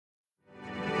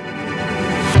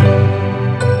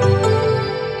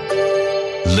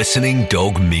Listening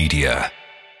Dog Media.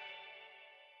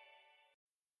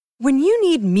 When you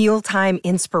need mealtime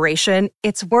inspiration,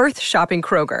 it's worth shopping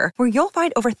Kroger, where you'll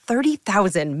find over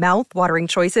 30,000 mouth-watering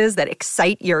choices that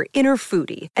excite your inner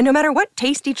foodie. And no matter what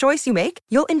tasty choice you make,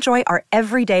 you'll enjoy our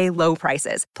everyday low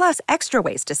prices, plus extra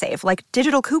ways to save, like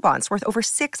digital coupons worth over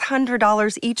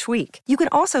 $600 each week. You can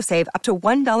also save up to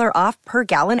 $1 off per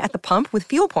gallon at the pump with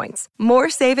fuel points.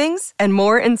 More savings and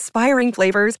more inspiring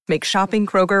flavors make shopping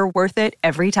Kroger worth it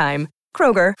every time.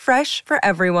 Kroger, fresh for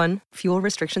everyone. Fuel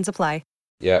restrictions apply.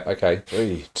 Yeah, okay.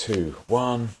 3, 2,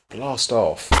 1, blast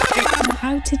off.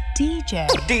 How to DJ.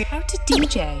 How to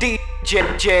DJ.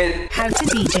 How to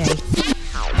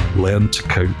DJ. Learn to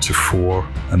count to 4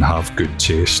 and have good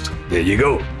taste. There you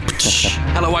go.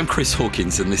 Hello, I'm Chris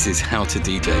Hawkins and this is How to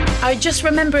DJ. I just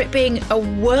remember it being a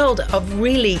world of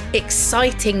really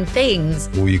exciting things.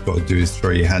 All you've got to do is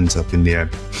throw your hands up in the air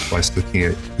whilst looking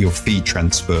at your feed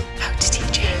transfer. How to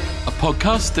DJ. A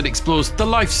podcast that explores the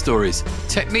life stories,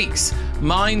 techniques,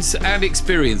 minds and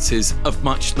experiences of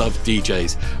much-loved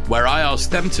DJs, where I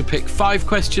ask them to pick 5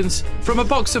 questions from a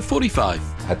box of 45.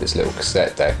 I had this little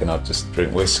cassette deck and I'd just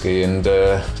drink whiskey and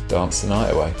dance the night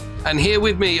away. And here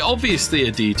with me, obviously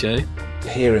a DJ.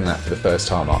 Hearing that for the first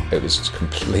time, it was just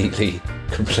completely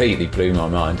blew my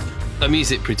mind. A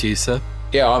music producer.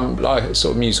 Yeah, I'm like a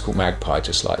sort of musical magpie,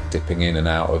 just like dipping in and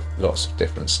out of lots of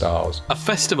different styles. A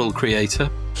festival creator.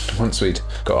 Once we'd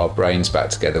got our brains back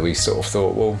together, we sort of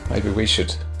thought, well, maybe we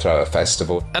should throw a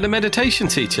festival. And a meditation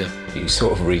teacher. You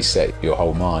sort of reset your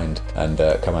whole mind and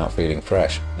come out feeling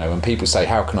fresh. You know, when people say,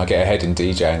 how can I get ahead in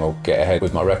DJing or get ahead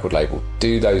with my record label?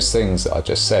 Do those things that I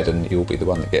just said and you'll be the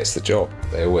one that gets the job.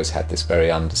 They always had this very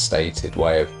understated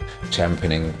way of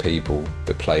championing people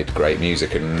that played great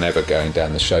music and never going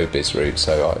down the showbiz route.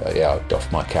 So I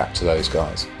doffed my cap to those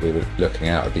guys. We were looking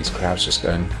out at these crowds just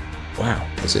going, wow,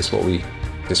 is this what we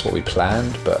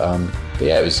planned? But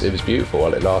yeah, it was beautiful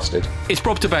while it lasted. It's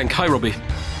Rob DeBank. Hi, Robbie.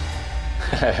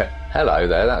 Hello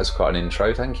there. That was quite an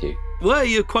intro. Thank you. Well,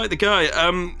 you're quite the guy.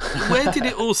 Where did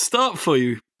it all start for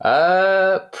you?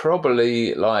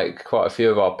 Probably like quite a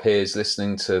few of our peers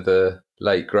listening to the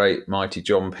late, great, mighty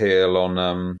John Peel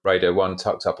on Radio 1,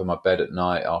 tucked up in my bed at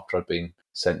night after I'd been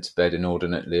sent to bed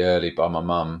inordinately early by my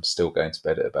mum, still going to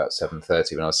bed at about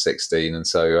 7:30 when I was 16. And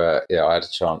so, I had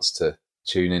a chance to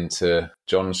tune into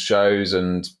John's shows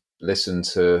and listen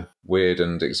to weird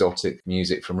and exotic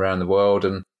music from around the world.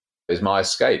 And it was my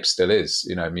escape, still is,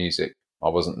 music. I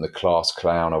wasn't the class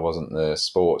clown. I wasn't the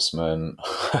sportsman.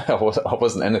 I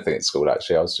wasn't anything at school,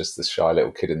 actually. I was just the shy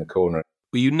little kid in the corner.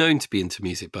 Were you known to be into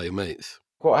music by your mates?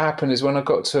 What happened is when I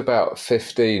got to about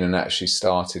 15 and actually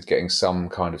started getting some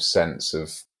kind of sense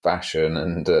of fashion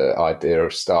and idea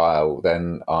of style,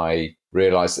 then I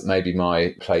realised that maybe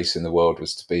my place in the world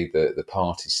was to be the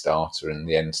party starter and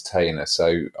the entertainer.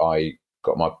 So I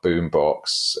got my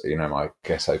boombox, my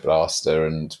ghetto blaster,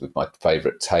 and with my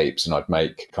favourite tapes, and I'd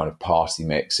make kind of party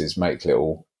mixes, make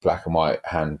little black and white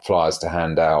hand flyers to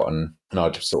hand out, and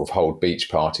I'd sort of hold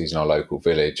beach parties in our local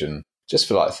village, and just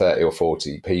for like 30 or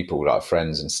 40 people, like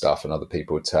friends and stuff, and other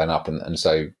people would turn up. And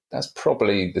so that's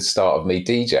probably the start of me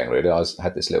DJing, really. I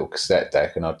had this little cassette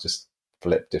deck and I'd just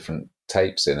flip different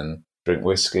tapes in and drink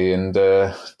whiskey and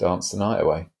dance the night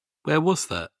away. Where was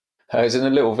that? It was in a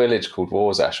little village called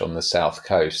Warsash on the south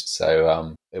coast.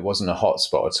 So it wasn't a hot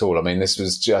spot at all. I mean, this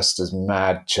was just as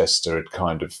Manchester had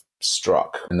kind of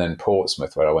struck. And then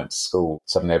Portsmouth, where I went to school,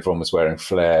 suddenly everyone was wearing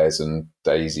flares and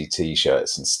Daisy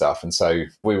T-shirts and stuff. And so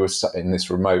we were in this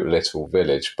remote little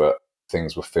village, but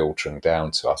things were filtering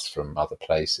down to us from other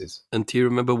places. And do you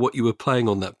remember what you were playing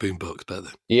on that boombox back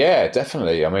then? Yeah,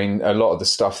 definitely. I mean, a lot of the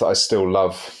stuff that I still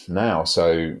love now.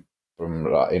 So from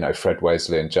Fred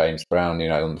Wesley and James Brown,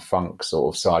 on the funk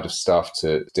sort of side of stuff,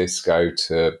 to disco,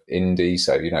 to indie.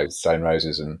 So, Stone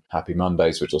Roses and Happy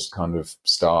Mondays were just kind of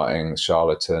starting,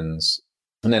 Charlatans.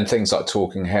 And then things like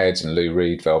Talking Heads and Lou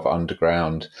Reed, Velvet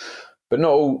Underground. But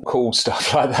not all cool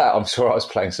stuff like that. I'm sure I was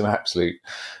playing some absolute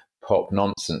pop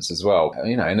nonsense as well.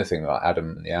 Anything like Adam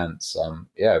and the Ants.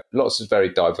 Lots of very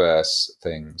diverse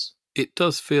things. It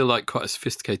does feel like quite a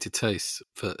sophisticated taste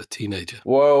for a teenager.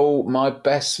 Well, my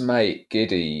best mate,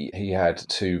 Giddy, he had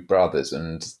 2 brothers,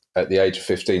 and at the age of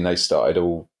 15, they started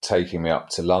all taking me up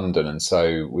to London. And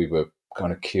so we were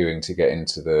kind of queuing to get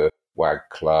into the WAG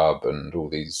Club and all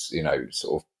these,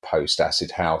 sort of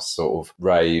post-acid house sort of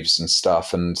raves and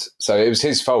stuff. And so it was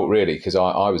his fault, really, because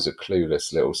I was a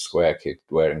clueless little square kid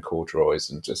wearing corduroys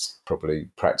and just probably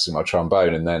practicing my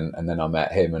trombone. And then I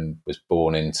met him and was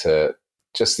born into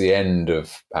just the end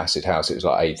of acid house. It was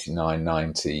like 89,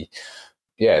 90,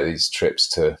 yeah, these trips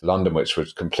to London, which were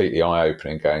completely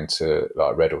eye-opening, going to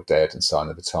like Red or Dead and Sign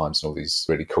of the Times and all these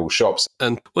really cool shops.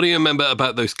 And what do you remember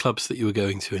about those clubs that you were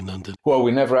going to in London? Well,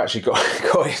 we never actually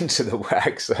got into the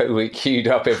WAG, so we queued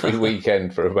up every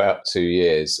weekend for about 2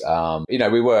 years.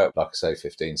 We were, like I say,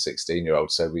 15,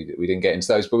 16-year-olds, so we didn't get into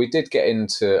those, but we did get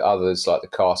into others like the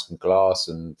Cask and Glass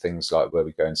and things like where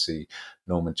we go and see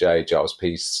Norman Jay, Giles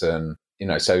Peterson.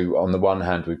 So on the one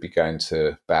hand, we'd be going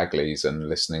to Bagley's and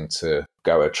listening to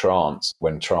Goa Trance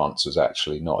when trance was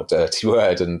actually not a dirty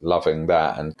word, and loving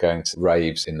that, and going to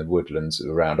raves in the woodlands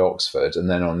around Oxford. And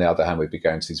then on the other hand, we'd be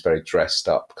going to these very dressed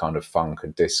up kind of funk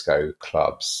and disco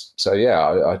clubs. So yeah,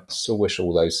 I still wish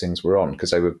all those things were on, because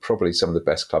they were probably some of the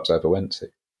best clubs I ever went to.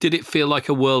 Did it feel like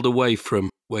a world away from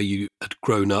where you had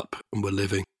grown up and were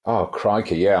living? Oh,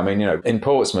 crikey, yeah. I mean, in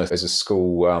Portsmouth, as a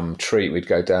school treat, we'd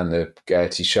go down the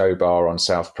Gaiety Show Bar on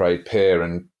South Parade Pier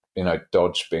and,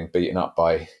 dodge being beaten up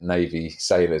by Navy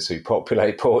sailors who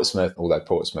populate Portsmouth, although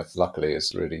Portsmouth, luckily,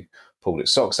 has really pulled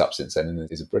its socks up since then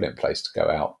and is a brilliant place to go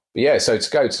out. But yeah, so to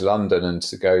go to London and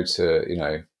to go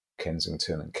to,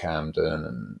 Kensington and Camden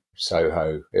and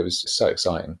Soho, it was so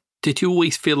exciting. Did you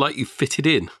always feel like you fitted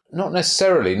in? Not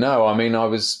necessarily, no. I mean, I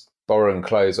was borrowing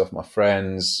clothes off my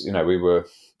friends. We were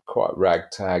quite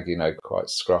ragtag, quite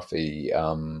scruffy,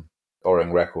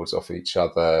 borrowing records off each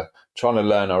other, trying to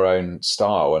learn our own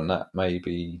style. And that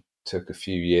maybe took a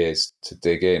few years to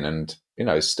dig in, and,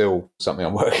 still something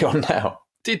I'm working on now.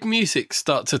 Did music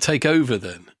start to take over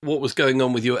then? What was going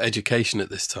on with your education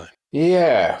at this time?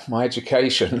 Yeah, my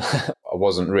education. I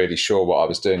wasn't really sure what I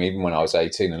was doing. Even when I was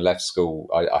 18 and left school,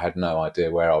 I had no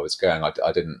idea where I was going.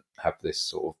 I didn't have this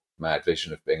sort of mad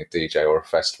vision of being a DJ or a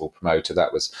festival promoter.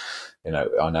 That was,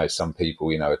 I know some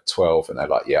people, at 12 and they're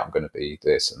like, yeah, I'm going to be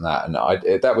this and that. And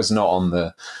that was not on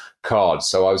the cards.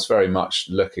 So I was very much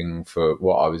looking for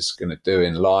what I was going to do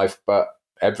in life. But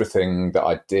everything that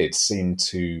I did seemed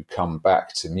to come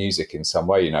back to music in some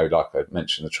way. Like I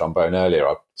mentioned the trombone earlier,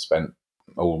 I spent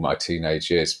all my teenage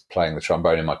years playing the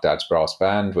trombone in my dad's brass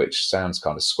band, which sounds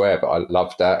kind of square, but I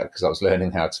loved that because I was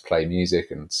learning how to play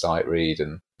music and sight read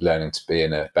and learning to be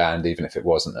in a band, even if it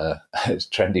wasn't a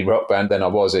trendy rock band. Then I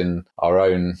was in our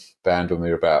own band when we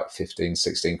were about 15,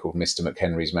 16 called Mr.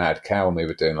 McHenry's Mad Cow, and we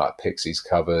were doing like Pixies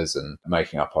covers and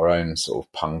making up our own sort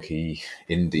of punky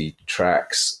indie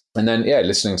tracks. And then, yeah,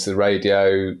 listening to the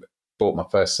radio, bought my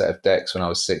first set of decks when I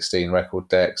was 16, record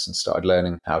decks, and started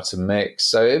learning how to mix.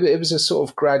 So it was a sort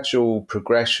of gradual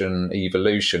progression,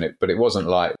 evolution, but it wasn't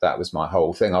like that was my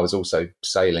whole thing. I was also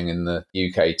sailing in the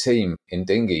UK team in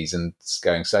dinghies and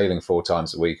going sailing 4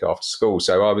 times a week after school.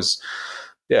 So I was,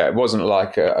 it wasn't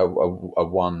like a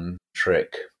one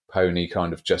trick pony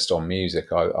kind of just on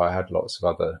music. I had lots of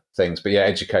other things, but yeah,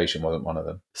 education wasn't one of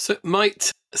them. So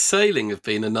might sailing have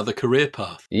been another career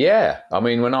path? Yeah. I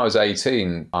mean, when I was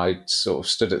 18, I sort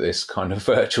of stood at this kind of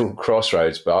virtual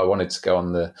crossroads, but I wanted to go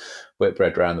on the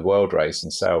Whitbread Round the World race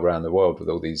and sail around the world with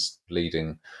all these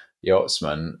leading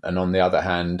yachtsmen. And on the other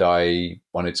hand, I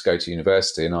wanted to go to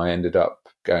university, and I ended up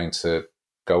going to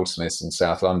Goldsmiths in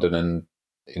South London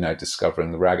and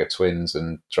discovering the Ragga Twins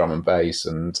and drum and bass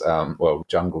and,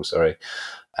 jungle,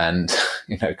 and,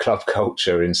 club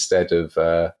culture instead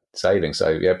of sailing. So,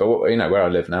 yeah, but, where I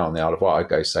live now on the Isle of Wight, I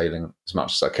go sailing as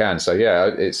much as I can. So, yeah,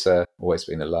 it's always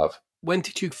been a love. When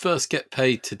did you first get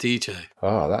paid to DJ?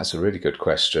 Oh, that's a really good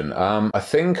question. I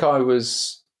think I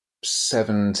was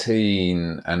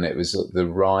 17 and it was at the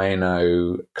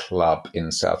Rhino Club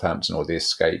in Southampton, or the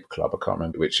Escape Club, I can't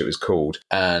remember which it was called.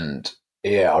 And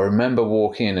yeah, I remember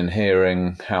walking in and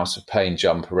hearing House of Pain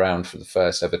jump around for the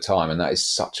first ever time. And that is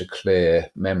such a clear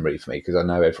memory for me because I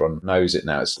know everyone knows it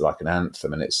now. It's like an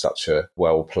anthem and it's such a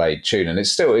well-played tune. And it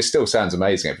still sounds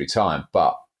amazing every time.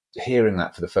 But hearing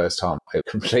that for the first time, it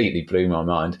completely blew my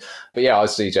mind. But yeah, I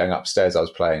was DJing upstairs. I was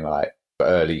playing like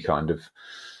early kind of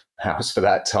house for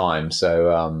that time. So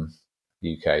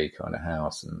UK kind of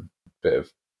house and a bit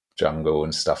of jungle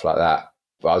and stuff like that.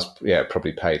 But I was,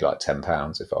 probably paid like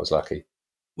 £10 if I was lucky.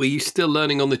 Were you still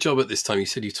learning on the job at this time? You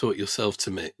said you taught yourself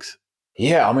to mix.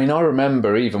 Yeah, I mean, I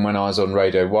remember even when I was on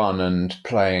Radio 1 and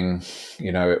playing,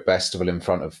 at Festival in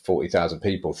front of 40,000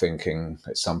 people, thinking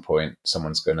at some point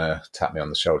someone's going to tap me on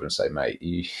the shoulder and say, mate,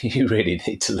 you really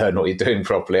need to learn what you're doing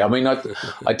properly. I mean,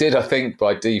 I did, I think,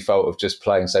 by default of just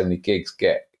playing so many gigs,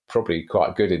 get probably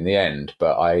quite good in the end,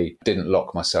 but I didn't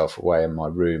lock myself away in my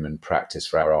room and practice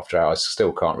for hour after hour. I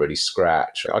still can't really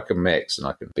scratch. I can mix and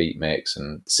I can beat mix.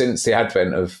 And since the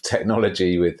advent of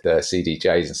technology with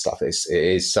CDJs and stuff, it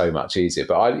is so much easier.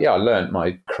 But I learned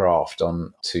my craft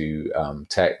on to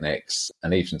Technics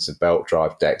and even some belt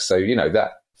drive decks. So,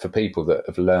 that for people that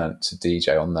have learnt to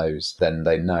DJ on those, then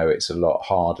they know it's a lot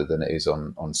harder than it is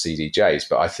on CDJs.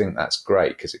 But I think that's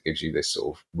great because it gives you this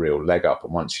sort of real leg up.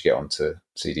 And once you get onto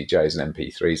CDJs and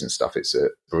MP3s and stuff, it's a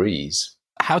breeze.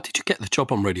 How did you get the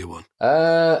job on Radio 1?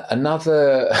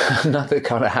 Another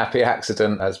kind of happy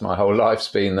accident, as my whole life's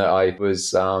been, that I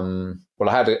was, I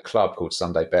had a club called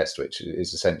Sunday Best, which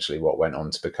is essentially what went on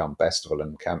to become Bestival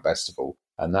and Camp Bestival.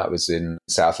 And that was in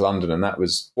South London. And that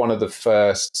was one of the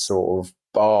first sort of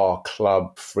bar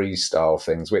club freestyle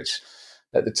things, which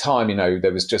at the time,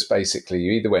 there was just basically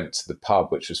you either went to the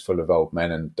pub, which was full of old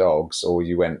men and dogs, or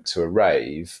you went to a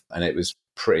rave and it was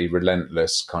pretty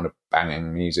relentless kind of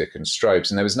banging music and strobes,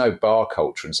 and there was no bar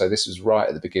culture. And so this was right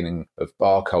at the beginning of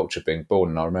bar culture being born.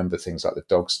 And I remember things like the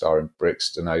Dog Star in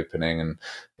Brixton opening, and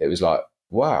it was like,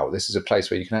 wow, this is a place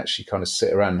where you can actually kind of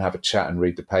sit around and have a chat and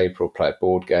read the paper or play a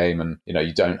board game. And,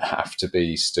 you don't have to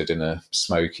be stood in a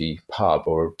smoky pub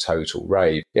or a total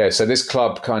rave. Yeah, so this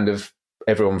club kind of,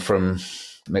 everyone from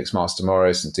Mixmaster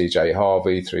Morris and DJ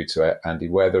Harvey through to Andy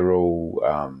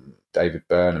Weatherall, David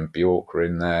Byrne and Bjork were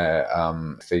in there,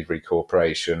 Thievery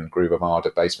Corporation, Groove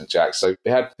Armada, Basement Jaxx. So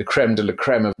we had the creme de la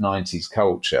creme of 90s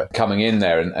culture coming in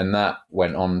there. And that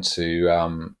went on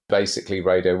to basically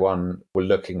Radio 1 were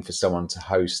looking for someone to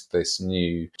host this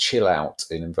new chill out,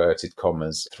 in inverted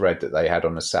commas, thread that they had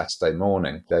on a Saturday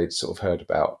morning. They'd sort of heard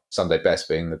about Sunday Best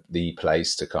being the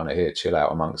place to kind of hear chill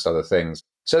out amongst other things.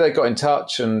 So they got in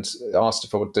touch and asked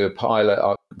if I would do a pilot.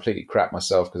 I completely crapped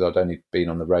myself because I'd only been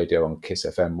on the radio on Kiss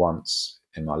FM once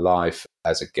in my life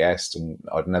as a guest, and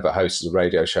I'd never hosted a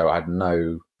radio show. I had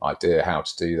no idea how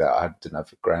to do that. I didn't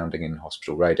have a grounding in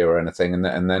hospital radio or anything.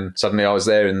 And then suddenly I was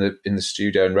there in the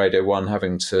studio in Radio 1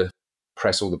 having to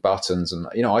press all the buttons. And,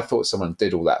 I thought someone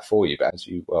did all that for you. But as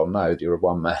you well know, you're a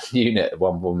one-man unit, a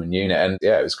one-woman unit. And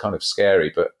yeah, it was kind of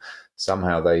scary, but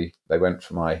somehow they went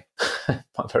for my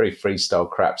my very freestyle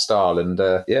crap style, and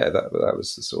that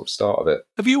was the sort of start of it.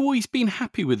 Have you always been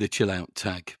happy with the chill out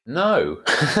tag? No.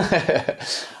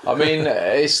 I mean,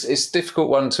 it's a difficult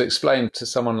one to explain to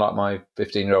someone like my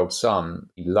 15-year-old son.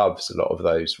 He loves a lot of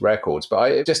those records,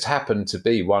 but it just happened to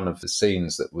be one of the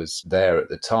scenes that was there at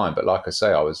the time. But like I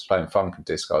say, I was playing funk and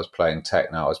disco, I was playing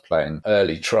techno, I was playing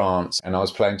early trance, and I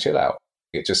was playing chill out.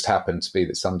 It just happened to be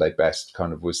that Sunday Best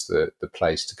kind of was the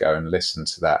place to go and listen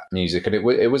to that music. And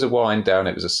it was a wind down.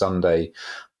 It was a Sunday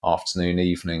afternoon,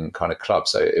 evening kind of club.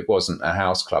 So it wasn't a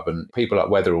house club. And people like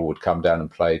Weatherall would come down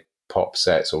and play pop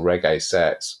sets or reggae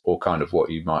sets, or kind of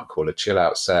what you might call a chill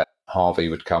out set. Harvey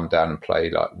would come down and play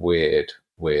like weird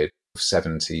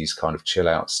 70s kind of chill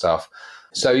out stuff.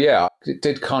 So yeah, it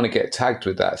did kind of get tagged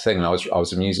with that thing. And I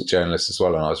was a music journalist as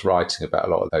well, and I was writing about a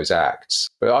lot of those acts.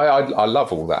 But I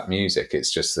love all that music.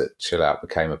 It's just that chill out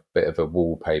became a bit of a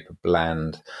wallpaper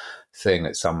bland thing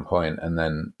at some point, and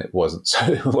then it wasn't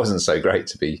so great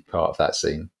to be part of that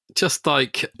scene. Just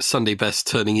like Sunday Best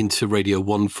turning into Radio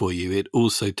 1 for you, it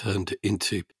also turned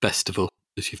into Bestival,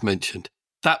 as you've mentioned.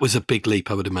 That was a big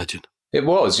leap, I would imagine. It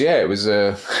was, yeah. It was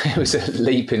a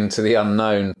leap into the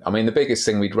unknown. I mean, the biggest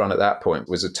thing we'd run at that point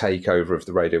was a takeover of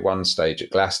the Radio 1 stage at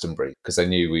Glastonbury, because they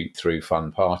knew we threw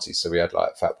fun parties. So we had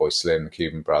like Fatboy Slim,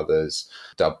 Cuban Brothers,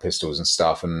 Dub Pistols and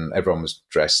stuff, and everyone was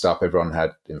dressed up. Everyone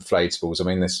had inflatables. I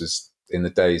mean, this was in the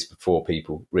days before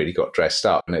people really got dressed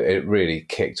up, and it really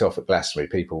kicked off at Glastonbury.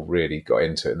 People really got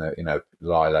into it, and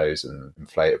lilos and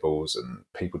inflatables, and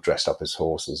people dressed up as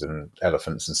horses and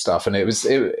elephants and stuff. And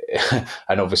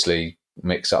and obviously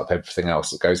mix up everything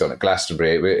else that goes on at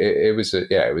Glastonbury. It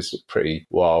was pretty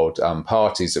wild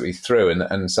parties that we threw,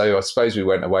 and so I suppose we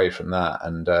went away from that,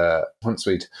 and once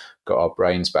we'd got our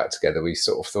brains back together, we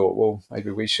sort of thought, well, maybe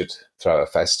we should throw a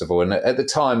festival. And at the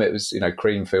time it was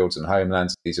Creamfields and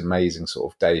Homelands, these amazing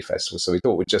sort of day festivals, so we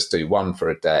thought we'd just do one for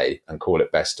a day and call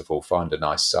it Bestival, find a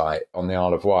nice site on the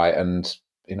Isle of Wight. And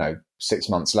 6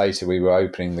 months later we were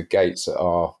opening the gates at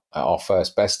our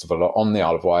first festival on the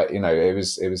Isle of Wight. It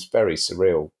was very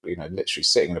surreal, literally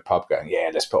sitting in a pub going, yeah,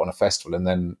 let's put on a festival, and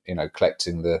then,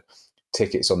 collecting the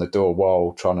tickets on the door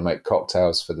while trying to make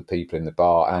cocktails for the people in the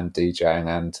bar and DJing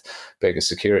and being a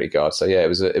security guard. So yeah, it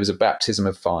was a baptism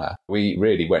of fire. We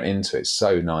really went into it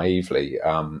so naively,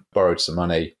 borrowed some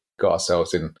money, got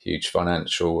ourselves in huge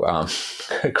financial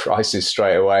crisis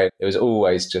straight away. It was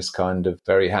always just kind of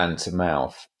very hand to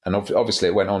mouth. And obviously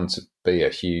it went on to be a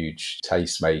huge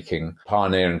taste-making,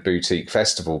 pioneering boutique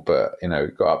festival, but,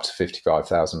 it got up to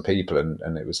 55,000 people,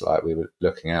 and it was like we were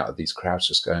looking out at these crowds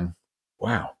just going,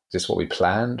 wow, is this what we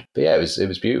planned? But yeah, it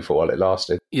was beautiful while it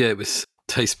lasted. Yeah, it was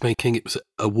taste-making, it was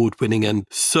award-winning, and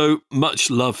so much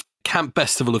loved. Camp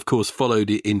Bestival, of course, followed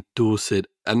it in Dorset,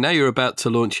 and now you're about to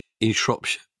launch in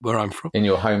Shropshire, where I'm from. In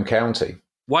your home county?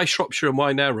 Why Shropshire and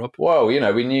why now, Rob? Well, we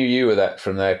knew you were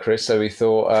from there, Chris, so we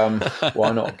thought,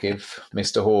 why not give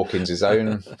Mr. Hawkins his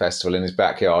own festival in his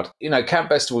backyard? Camp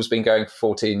Festival's been going for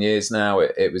 14 years now.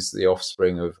 It was the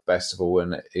offspring of Festival,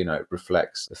 and, it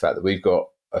reflects the fact that we've got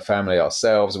a family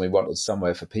ourselves, and we wanted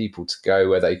somewhere for people to go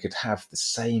where they could have the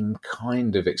same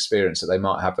kind of experience that they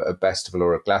might have at a Festival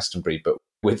or a Glastonbury, but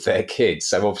with their kids.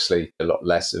 So obviously a lot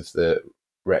less of the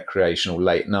recreational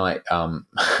late night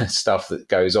stuff that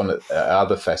goes on at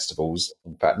other festivals.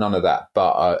 In fact, none of that,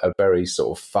 but a very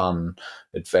sort of fun,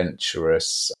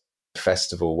 adventurous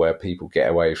festival where people get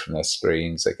away from their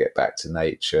screens, they get back to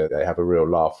nature, they have a real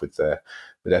laugh with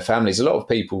their families. A lot of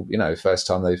people, first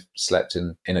time they've slept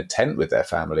in a tent with their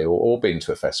family or been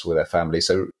to a festival with their family.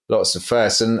 So lots of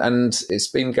firsts. And it's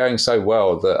been going so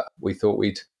well that we thought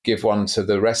we'd give one to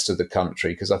the rest of the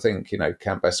country, because I think,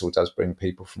 Camp Festival does bring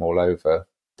people from all over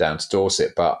down to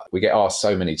Dorset, but we get asked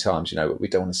so many times, we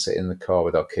don't want to sit in the car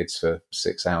with our kids for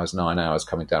 6 hours, 9 hours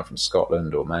coming down from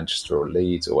Scotland or Manchester or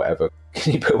Leeds or whatever.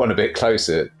 Can you put one a bit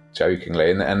closer,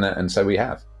 jokingly? And so we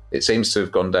have. It seems to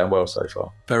have gone down well so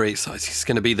far. Very exciting. It's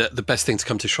going to be the best thing to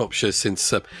come to Shropshire since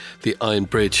the Iron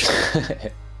Bridge.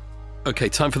 Okay,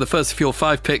 time for the first of your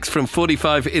 5 picks from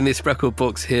 45 in this record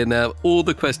box here now. All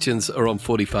the questions are on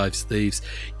 45's Thieves.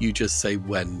 You just say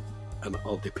when, and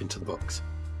I'll dip into the box.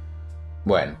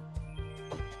 When?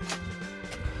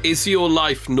 Is your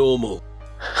life normal?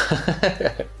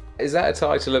 Is that a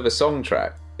title of a song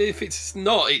track? If it's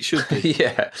not, it should be.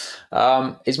 Yeah.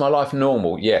 Is my life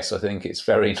normal? Yes, I think it's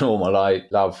very normal. I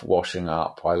love washing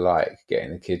up. I like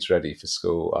getting the kids ready for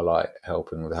school. I like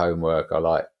helping with homework. I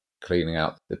like cleaning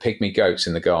out the pygmy goats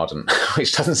in the garden,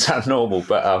 which doesn't sound normal,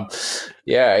 but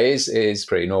yeah, it is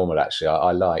pretty normal, actually.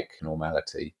 I like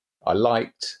normality. I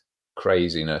liked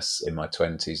craziness in my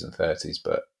 20s and 30s,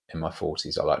 but in my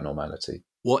 40s, I like normality.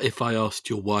 What if I asked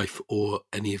your wife or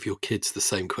any of your kids the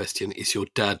same question? Is your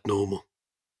dad normal?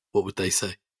 What would they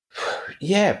say?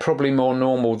 Yeah, probably more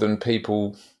normal than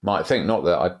people might think. Not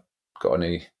that I've got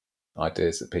any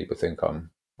ideas that people think I'm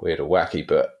weird or wacky,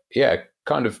 but yeah,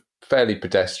 kind of fairly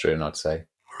pedestrian, I'd say.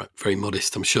 All right, very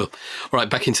modest, I'm sure. All right,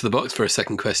 back into the box for a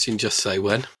second question. Just say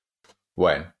when.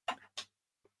 When?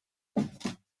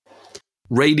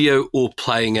 Radio or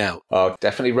playing out? Oh,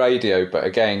 definitely radio. But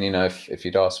again, if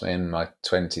you'd asked me in my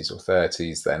 20s or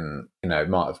 30s, then, it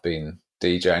might have been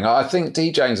DJing. I think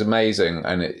DJing's amazing,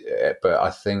 but I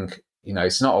think,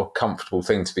 it's not a comfortable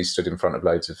thing to be stood in front of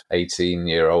loads of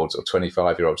 18-year-olds or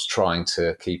 25-year-olds trying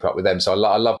to keep up with them. So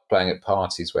I love playing at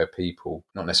parties where people,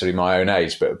 not necessarily my own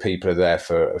age, but people are there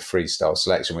for a freestyle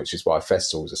selection, which is why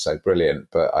festivals are so brilliant.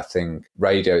 But I think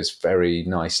radio is very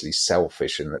nicely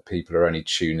selfish in that people are only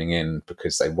tuning in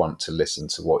because they want to listen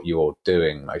to what you're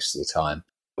doing most of the time.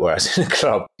 Whereas in a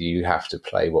club, you have to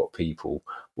play what people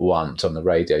want. On the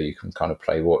radio, you can kind of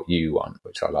play what you want,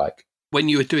 which I like. When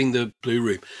you were doing the Blue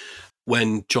Room,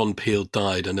 when John Peel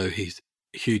died, I know he's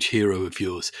a huge hero of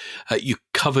yours. You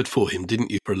covered for him, didn't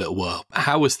you, for a little while?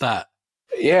 How was that?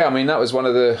 Yeah, I mean, that was one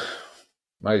of the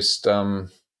most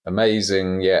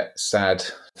amazing yet sad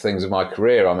things of my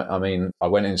career. I mean, I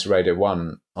went into Radio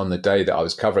 1 on the day that I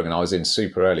was covering, and I was in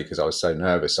super early because I was so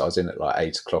nervous. I was in at like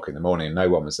 8 o'clock in the morning and no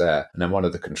one was there. And then one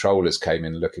of the controllers came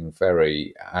in looking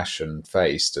very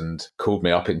ashen-faced and called me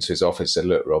up into his office and said,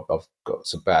 "Look, Rob, I've got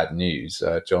some bad news.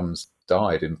 John's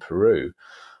died in Peru."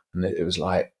 And it was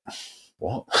like,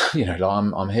 what?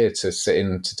 I'm here to sit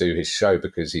in to do his show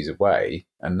because he's away,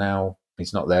 and now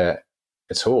he's not there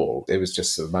at all. It was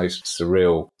just the most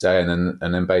surreal day. And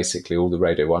then basically all the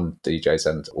Radio 1 DJs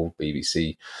and all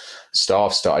BBC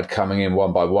staff started coming in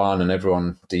one by one, and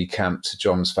everyone decamped to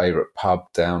John's favourite pub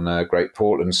down Great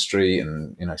Portland Street,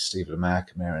 and Steve Lamacq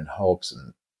and Marion Hobbs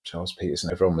and Charles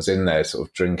Peterson, everyone was in there sort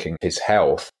of drinking his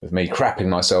health, with me crapping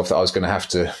myself that I was going to have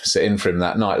to sit in for him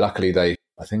that night. Luckily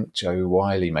I think Joe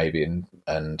Wiley maybe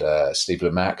and Steve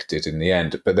Lamacq did in the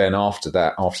end. But then after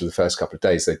that, after the first couple of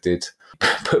days, they did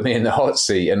put me in the hot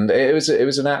seat. And it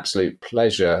was an absolute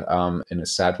pleasure in a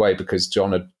sad way, because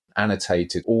John had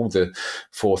annotated all the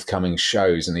forthcoming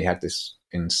shows, and he had this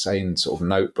insane sort of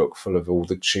notebook full of all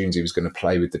the tunes he was going to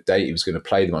play with the date he was going to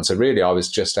play them on. So really, I was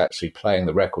just actually playing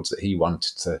the records that he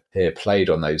wanted to hear played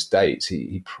on those dates.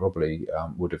 He probably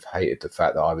would have hated the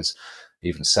fact that I was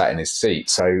even sat in his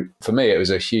seat. So for me, it was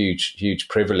a huge, huge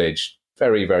privilege,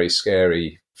 very, very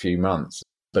scary few months.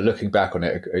 But looking back on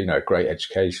it, a great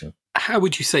education. How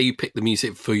would you say you picked the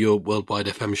music for your Worldwide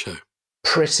FM show?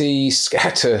 Pretty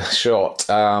scattershot.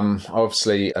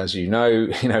 Obviously, as you know,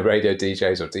 radio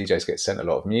DJs or DJs get sent a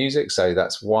lot of music. So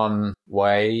that's one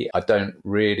way. I don't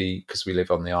really, because we live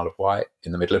on the Isle of Wight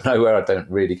in the middle of nowhere, I don't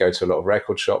really go to a lot of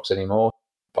record shops anymore.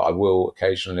 but I will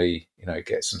occasionally,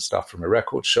 get some stuff from a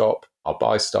record shop. I'll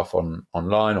buy stuff online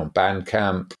on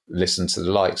Bandcamp, listen to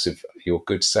the likes of Your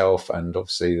Good Self and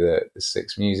obviously the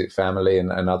Six Music family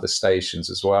and other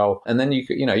stations as well. And then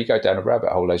you go down a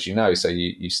rabbit hole, as you know. So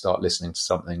you start listening to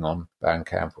something on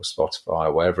Bandcamp or Spotify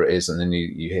or wherever it is, and then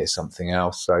you hear something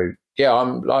else. So yeah,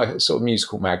 I'm like a sort of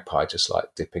musical magpie, just like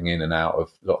dipping in and out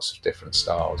of lots of different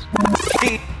styles.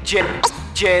 How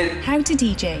to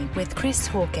DJ with Chris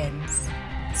Hawkins.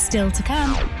 Still to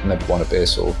come. I never want to be a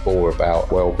sort of bore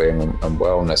about well-being and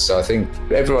wellness. So I think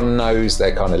everyone knows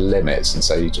their kind of limits, and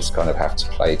so you just kind of have to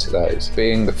play to those.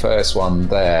 Being the first one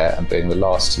there and being the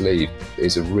last to leave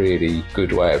is a really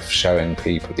good way of showing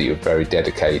people that you're very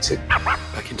dedicated.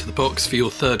 Back into the box for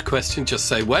your third question. Just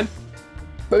say when.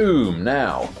 Boom,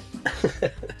 now.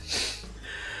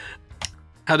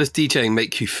 How does DJing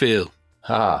make you feel?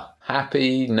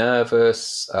 Happy,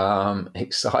 nervous,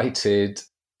 excited,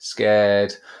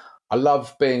 scared. I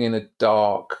love being in a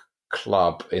dark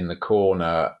club in the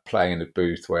corner, playing in a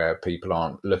booth where people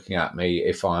aren't looking at me.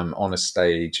 If I'm on a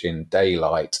stage in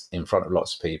daylight in front of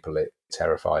lots of people, it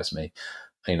terrifies me.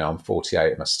 I'm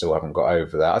 48 and I still haven't got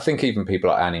over that. I think even people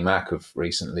like Annie Mac have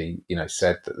recently,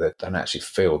 said that they don't actually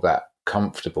feel that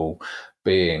comfortable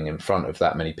being in front of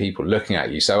that many people looking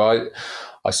at you. So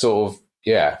I sort of,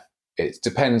 it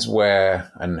depends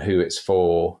where and who it's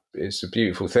for. It's a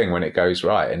beautiful thing when it goes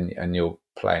right and you're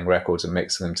playing records and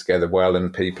mixing them together well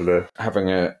and people are having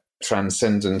a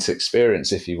transcendent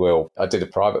experience, if you will. I did a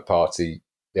private party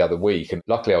the other week and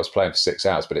luckily I was playing for 6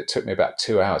 hours, but it took me about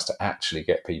 2 hours to actually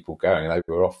get people going. They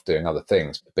were off doing other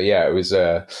things. But yeah, it was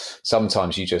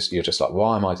sometimes you're just like,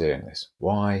 why am I doing this?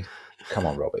 Why? Come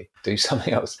on, Robbie, do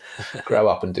something else. Grow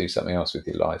up and do something else with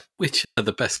your life. Which are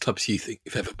the best clubs you think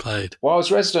you've ever played? Well, I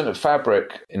was resident at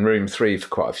Fabric in Room 3 for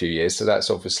quite a few years, so that's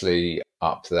obviously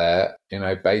up there.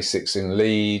 Basics in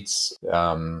Leeds,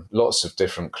 lots of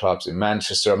different clubs in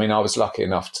Manchester. I mean, I was lucky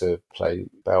enough to play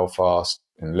Belfast,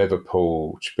 in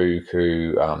Liverpool,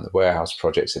 Chibuku, the Warehouse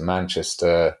Projects in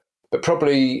Manchester. But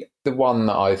probably the one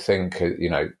that I think,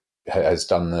 has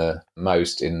done the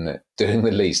most in doing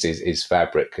the least is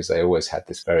Fabric, because they always had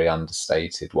this very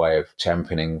understated way of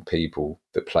championing people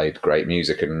that played great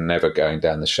music and never going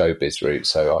down the showbiz route.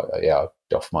 So I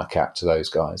doff my cap to those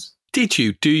guys.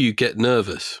 Do you get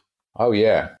nervous? Oh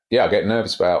yeah. I get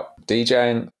nervous about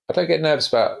DJing. I don't get nervous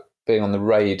about being on the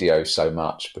radio so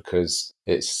much because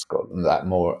it's got that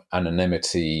more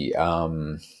anonymity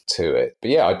to it.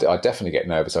 But yeah, I definitely get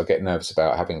nervous. I get nervous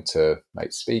about having to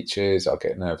make speeches. I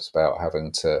get nervous about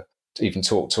having to even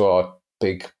talk to our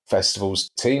big festivals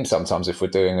team sometimes if we're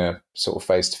doing a sort of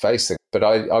face-to-face thing. But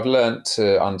I've learned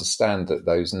to understand that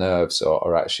those nerves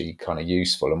are actually kind of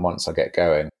useful. And once I get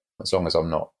going, as long as I'm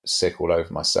not sick all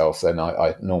over myself, then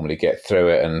I normally get through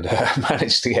it and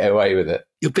manage to get away with it.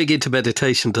 You're big into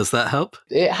meditation. Does that help?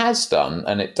 It has done,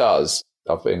 and it does.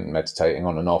 I've been meditating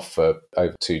on and off for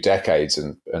over 2 decades,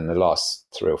 and the last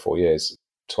 3 or 4 years,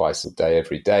 twice a day,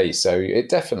 every day. So it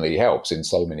definitely helps in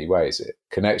so many ways. It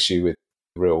connects you with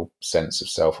a real sense of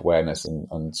self-awareness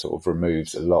and sort of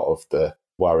removes a lot of the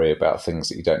worry about things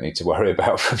that you don't need to worry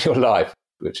about from your life,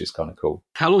 which is kind of cool.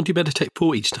 How long do you meditate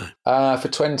for each time? For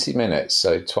 20 minutes.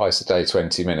 So twice a day,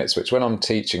 20 minutes, which when I'm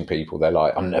teaching people, they're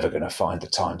like, I'm never going to find the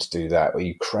time to do that. Are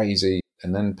you crazy?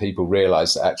 And then people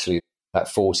realize that actually that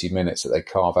 40 minutes that they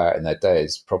carve out in their day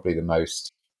is probably the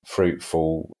most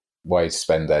fruitful way to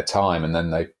spend their time. And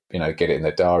then they, get it in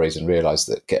their diaries and realize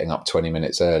that getting up 20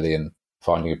 minutes early and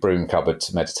finding a broom cupboard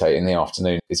to meditate in the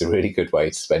afternoon is a really good way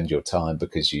to spend your time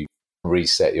because you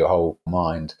reset your whole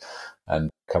mind and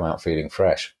come out feeling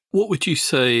fresh. What would you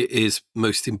say is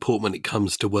most important when it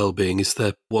comes to well-being? Is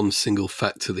there one single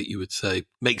factor that you would say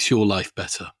makes your life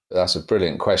better? That's a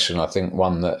brilliant question. I think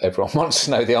one that everyone wants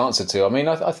to know the answer to. I mean,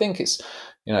 I think it's,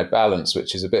 balance,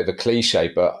 which is a bit of a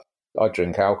cliche, but I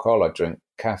drink alcohol, I drink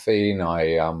caffeine,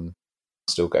 I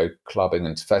still go clubbing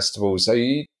and to festivals. So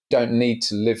you don't need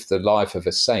to live the life of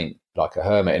a saint, like a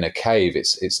hermit in a cave.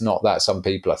 It's not that. Some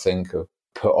people, I think, are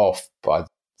put off by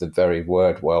the very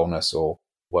word wellness or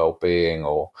well-being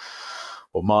or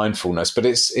mindfulness, but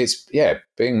it's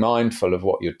being mindful of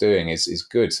what you're doing is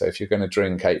good. So if you're going to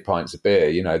drink 8 pints of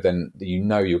beer, then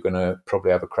you're going to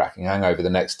probably have a cracking hangover the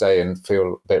next day and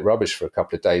feel a bit rubbish for a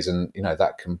couple of days, and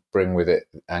that can bring with it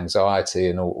anxiety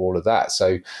and all of that.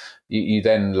 So you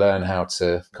then learn how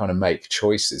to kind of make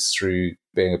choices through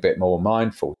being a bit more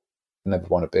mindful. You never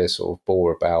want to be a sort of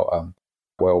bore about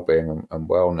well-being and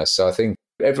wellness. So I think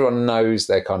everyone knows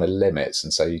their kind of limits,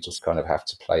 and so you just kind of have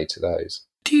to play to those.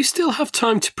 Do you still have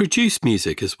time to produce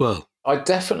music as well? I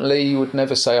definitely would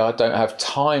never say I don't have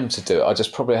time to do it. I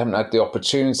just probably haven't had the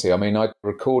opportunity. I mean, I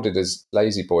recorded as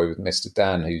Lazy Boy with Mr.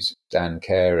 Dan, who's Dan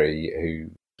Carey, who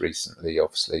recently,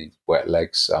 obviously, Wet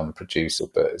Legs producer,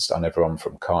 but has done everyone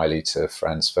from Kylie to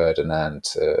Franz Ferdinand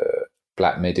to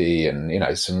Black Midi, and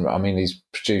he's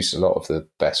produced a lot of the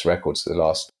best records of the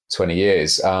last 20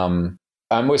 years.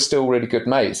 And we're still really good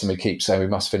mates, and we keep saying we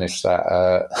must finish that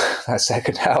that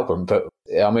second album. But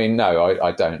I mean, no,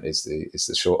 I don't. Is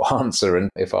the short answer. And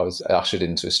if I was ushered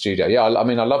into a studio, yeah, I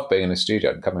mean, I love being in a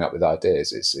studio and coming up with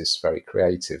ideas. It's very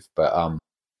creative, but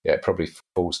yeah, it probably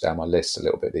falls down my list a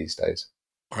little bit these days.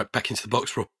 All right, back into the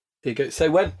box, Rob. Here you go. Say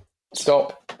when.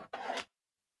 Stop.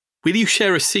 Will you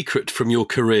share a secret from your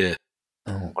career?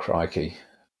 Oh, crikey.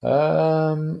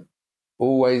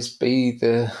 Always be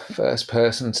the first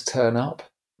person to turn up.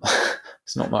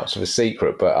 It's not much of a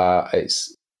secret, but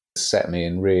it's set me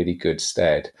in really good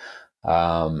stead.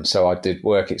 So I did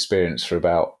work experience for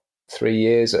about 3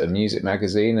 years at a music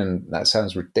magazine, and that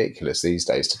sounds ridiculous these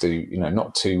days to do,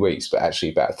 not 2 weeks, but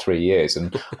actually about 3 years.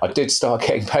 And I did start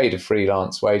getting paid a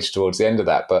freelance wage towards the end of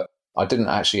that, but I didn't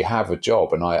actually have a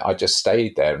job, and I just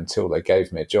stayed there until they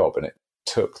gave me a job, and it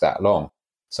took that long.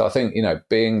 So I think,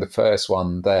 being the first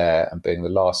one there and being the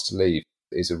last to leave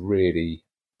is a really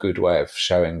good way of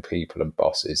showing people and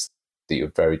bosses that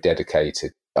you're very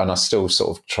dedicated. And I still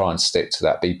sort of try and stick to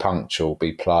that, be punctual,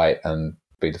 be polite, and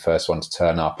be the first one to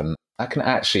turn up. And I can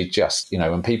actually just,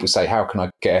 when people say, how can I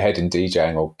get ahead in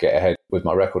DJing or get ahead with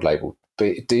my record label?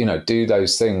 Do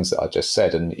those things that I just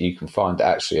said, and you can find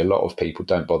that actually a lot of people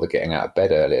don't bother getting out of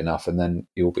bed early enough, and then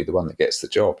you'll be the one that gets the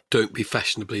job. Don't be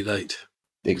fashionably late.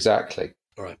 Exactly.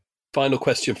 All right. Final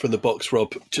question from the box,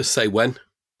 Rob. Just say when.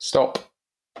 Stop.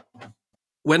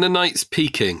 When a night's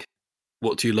peaking,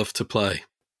 what do you love to play?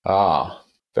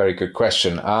 Very good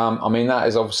question. I mean, that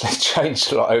has obviously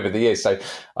changed a lot over the years. So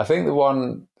I think the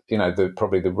one,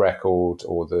 probably the record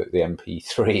or the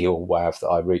MP3 or WAV that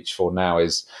I reach for now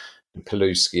is the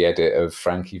Kaluski edit of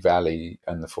Frankie Valli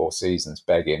and the Four Seasons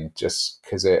Begging, just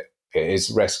because it has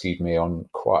rescued me on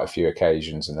quite a few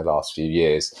occasions in the last few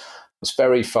years. It's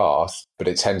very fast, but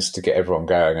it tends to get everyone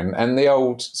going. And the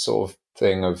old sort of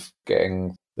thing of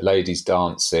getting the ladies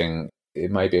dancing, it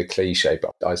may be a cliche,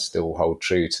 but I still hold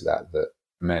true to that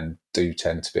men do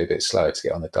tend to be a bit slow to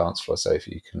get on the dance floor. So if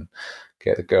you can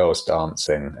get the girls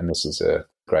dancing, and this is a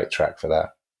great track for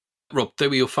that. Rob, there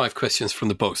were your 5 questions from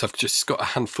the box. I've just got a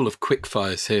handful of quick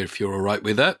fires here, if you're all right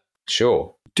with that.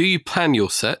 Sure. Do you plan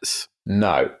your sets?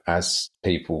 No, as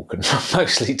people can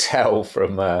mostly tell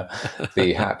from the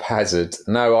haphazard.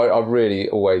 No, I really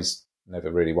always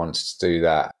never really wanted to do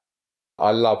that.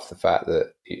 I love the fact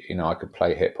that, I could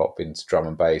play hip hop into drum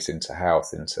and bass, into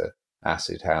house, into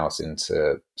acid house,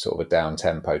 into sort of a down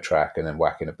tempo track, and then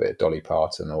whack in a bit of Dolly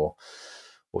Parton or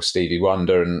Stevie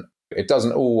Wonder. And it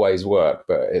doesn't always work,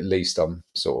 but at least I'm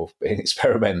sort of being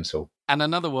experimental. And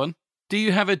another one. Do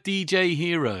you have a DJ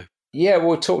hero? Yeah, well,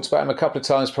 we've talked about him a couple of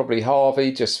times, probably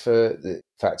Harvey, just for the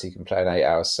fact he can play an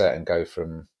 8-hour set and go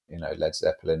from, Led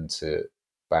Zeppelin to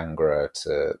Bhangra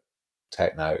to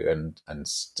techno and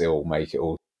still make it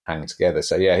all hang together.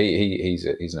 So yeah, he's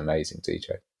an amazing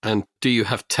DJ. And do you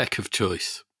have tech of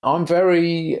choice? I'm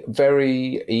very,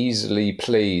 very easily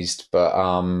pleased, but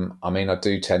I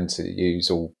do tend to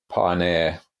use all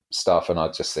Pioneer stuff, and I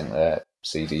just think that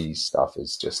CD stuff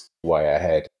is just way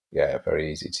ahead. Yeah,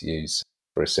 very easy to use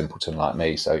for a simpleton like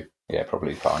me. So yeah,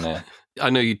 probably Pioneer. I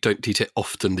know you don't DJ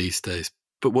often these days,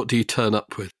 but what do you turn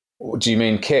up with? What do you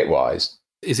mean kit-wise?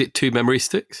 Is it 2 memory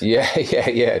sticks?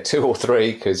 Yeah, 2 or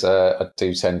 3, because I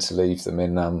do tend to leave them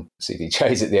in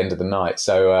CDJs at the end of the night.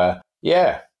 So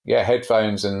yeah,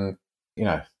 headphones, and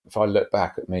if I look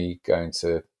back at me going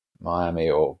to Miami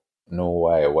or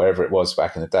Norway or wherever it was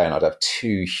back in the day, and I'd have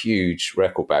 2 huge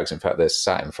record bags. In fact, they're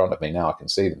sat in front of me now. I can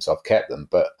see them, so I've kept them.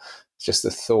 But just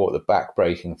the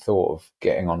back-breaking thought of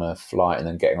getting on a flight and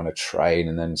then getting on a train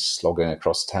and then slogging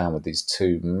across town with these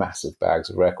 2 massive bags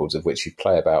of records, of which you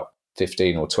play about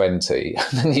 15 or 20,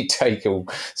 and then you take all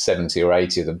 70 or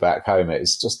 80 of them back home.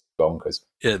 It's just bonkers.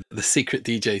 Yeah, the secret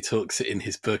DJ talks in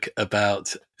his book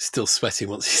about still sweating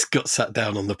once he's got sat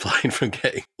down on the plane from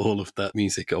getting all of that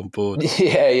music on board.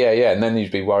 Yeah. And then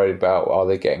you'd be worried about, are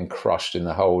they getting crushed in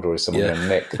the hold, or is someone going to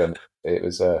nick them? It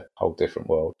was a whole different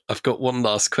world. I've got one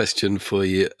last question for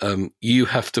you. You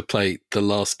have to play the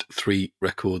last 3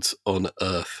 records on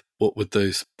Earth. What would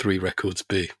those 3 records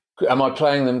be? Am I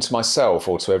playing them to myself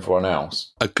or to everyone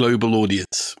else? A global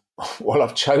audience. Well,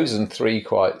 I've chosen 3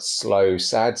 quite slow,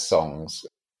 sad songs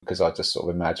because I just sort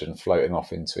of imagine floating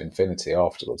off into infinity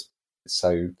afterwards.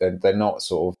 So they're not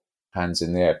sort of hands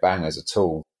in the air bangers at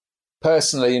all.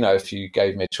 personally, if you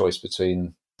gave me a choice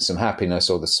between some Happiness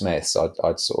or the Smiths,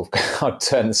 I'd sort of I'd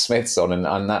turn the Smiths on,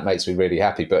 and that makes me really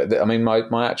happy. But I mean,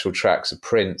 my actual tracks are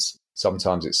Prince.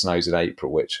 Sometimes It Snows in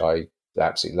April, which I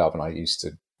absolutely love, and I used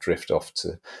to drift off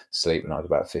to sleep when I was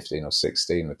about 15 or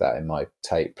 16 with that in my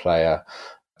tape player.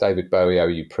 David Bowie, Oh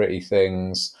You Pretty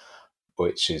Things,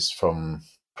 which is from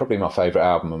probably my favourite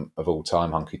album of all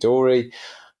time, Hunky Dory,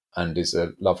 and is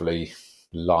a lovely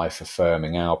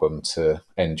life-affirming album to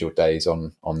end your days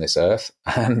on this earth.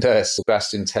 And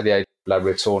Sébastien Tellier, La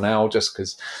Ritournelle, just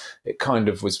because it kind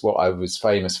of was what I was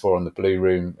famous for on the Blue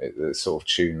Room, the sort of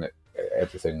tune that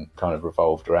everything kind of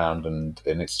revolved around, and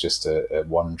it's just a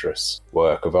wondrous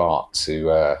work of art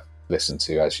to listen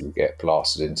to as you get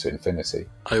blasted into infinity.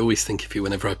 I always think of you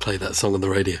whenever I play that song on the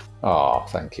radio. Oh,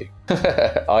 thank you.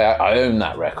 I own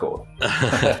that record.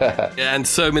 And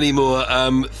so many more.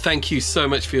 Thank you so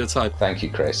much for your time. Thank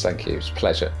you, Chris. Thank you. It's a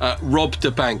pleasure. Rob da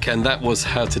Bank, and that was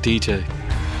How to DJ.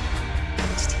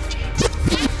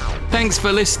 Thanks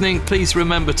for listening. Please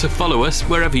remember to follow us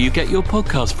wherever you get your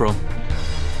podcast from.